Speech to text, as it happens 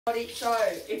So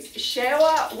it's a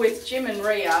shower with Jim and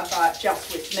Ria, but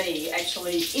just with me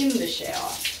actually in the shower.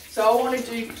 So I want to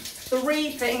do 3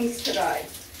 things today.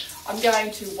 I'm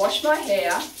going to wash my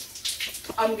hair.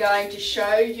 I'm going to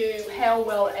show you how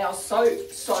well our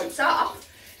soaks up.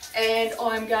 And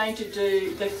I'm going to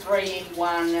do the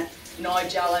 3-in-1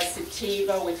 Nigella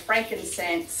Sativa with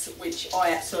Frankincense, which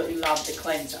I absolutely love, the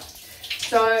cleanser.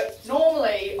 So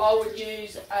normally I would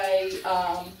use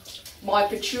my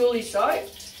patchouli soap.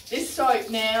 This soap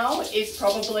now is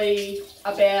probably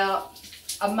about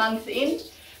a month in,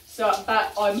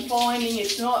 but I'm finding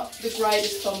it's not the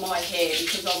greatest for my hair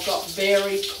because I've got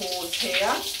very coarse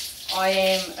hair. I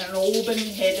am an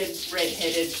auburn-headed,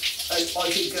 red-headed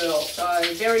Aussie girl, so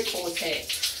very coarse hair.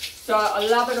 So I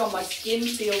love it on my skin,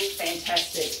 feels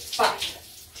fantastic. But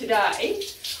today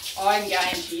I'm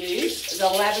going to use the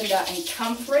Lavender and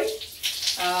Comfrey.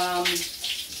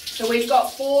 So we've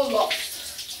got four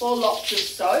lots of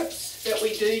soaps that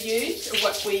we do use,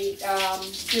 what we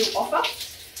do offer,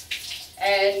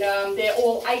 and they're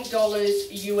all $8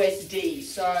 USD.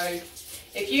 So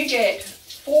if you get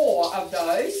 4 of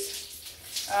those,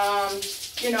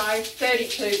 you know,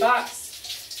 $32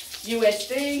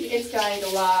 USD, it's going to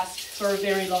last for a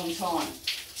very long time.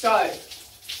 So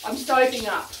I'm soaping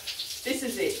up. This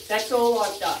is it. That's all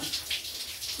I've done.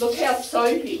 Look how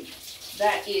soapy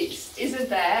that is. Isn't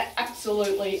that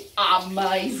absolutely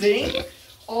amazing?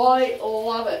 I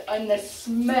love it, and the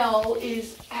smell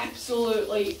is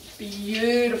absolutely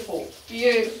beautiful.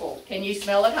 Beautiful. Can you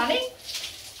smell it, honey?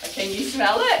 Can you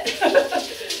smell it?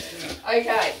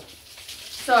 Okay,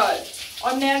 so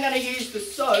I'm now going to use the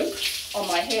soap on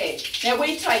my hair. Now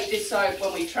we take this soap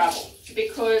when we travel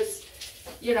because,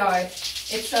 you know, it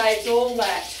saves all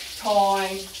that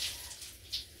time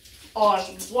on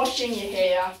washing your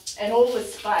hair and all the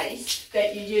space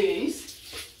that you use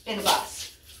in the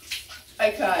bus.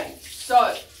 Okay,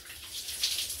 so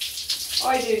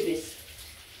I do this.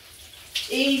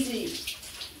 Easy.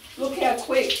 Look how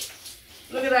quick.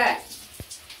 Look at that.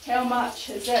 How much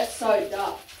has that soaked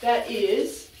up? That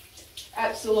is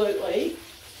absolutely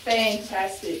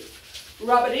fantastic.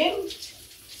 Rub it in.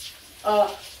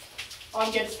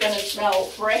 I'm just going to smell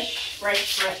fresh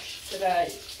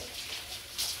today.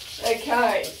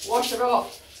 Okay, wash it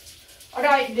off. I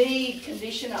don't need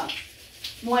conditioner.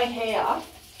 My hair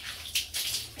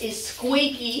is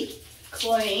squeaky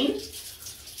clean.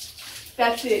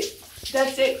 That's it.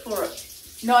 That's it for it.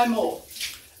 No more.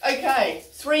 Okay,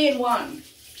 3-in-1.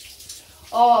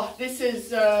 Oh, this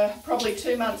is probably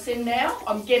 2 months in now.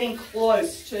 I'm getting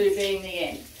close to being the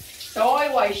end. So I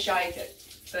always shake it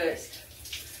first.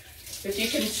 If you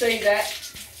can see that.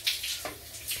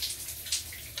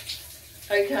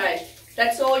 Okay,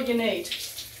 that's all you need.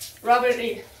 Rub it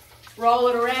in. Roll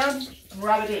it around and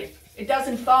rub it in. It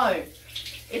doesn't foam.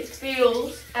 It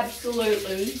feels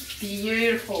absolutely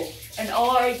beautiful. And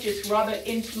I just rub it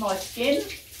into my skin.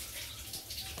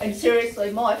 And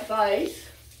seriously, my face,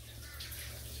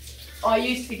 I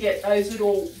used to get those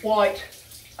little white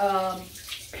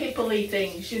pimply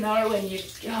things, you know, and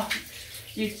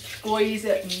you'd squeeze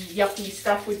it and yucky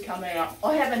stuff would come out.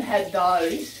 I haven't had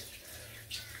those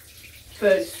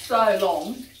for so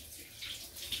long.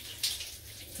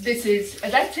 That's it.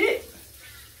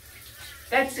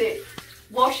 That's it.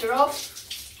 Wash it off.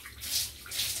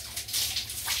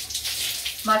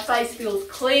 My face feels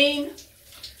clean,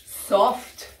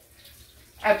 soft,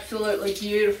 absolutely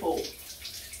beautiful.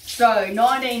 So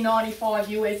 $19.95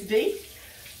 USD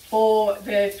for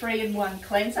the 3-in-1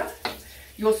 cleanser.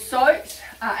 Your soaps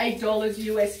are $8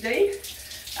 USD.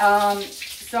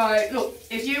 So look,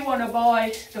 if you want to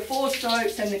buy the 4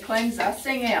 soaps and the cleanser,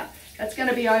 sing out. That's going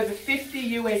to be over $50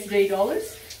 USD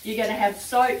dollars. You're going to have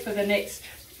soap for the next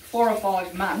 4 or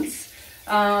 5 months.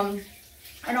 And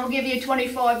I'll give you a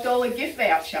 $25 gift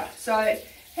voucher. So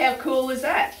how cool is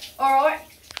that? All right.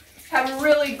 Have a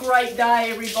really great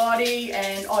day, everybody,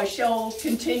 and I shall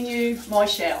continue my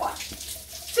shower.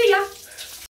 See ya.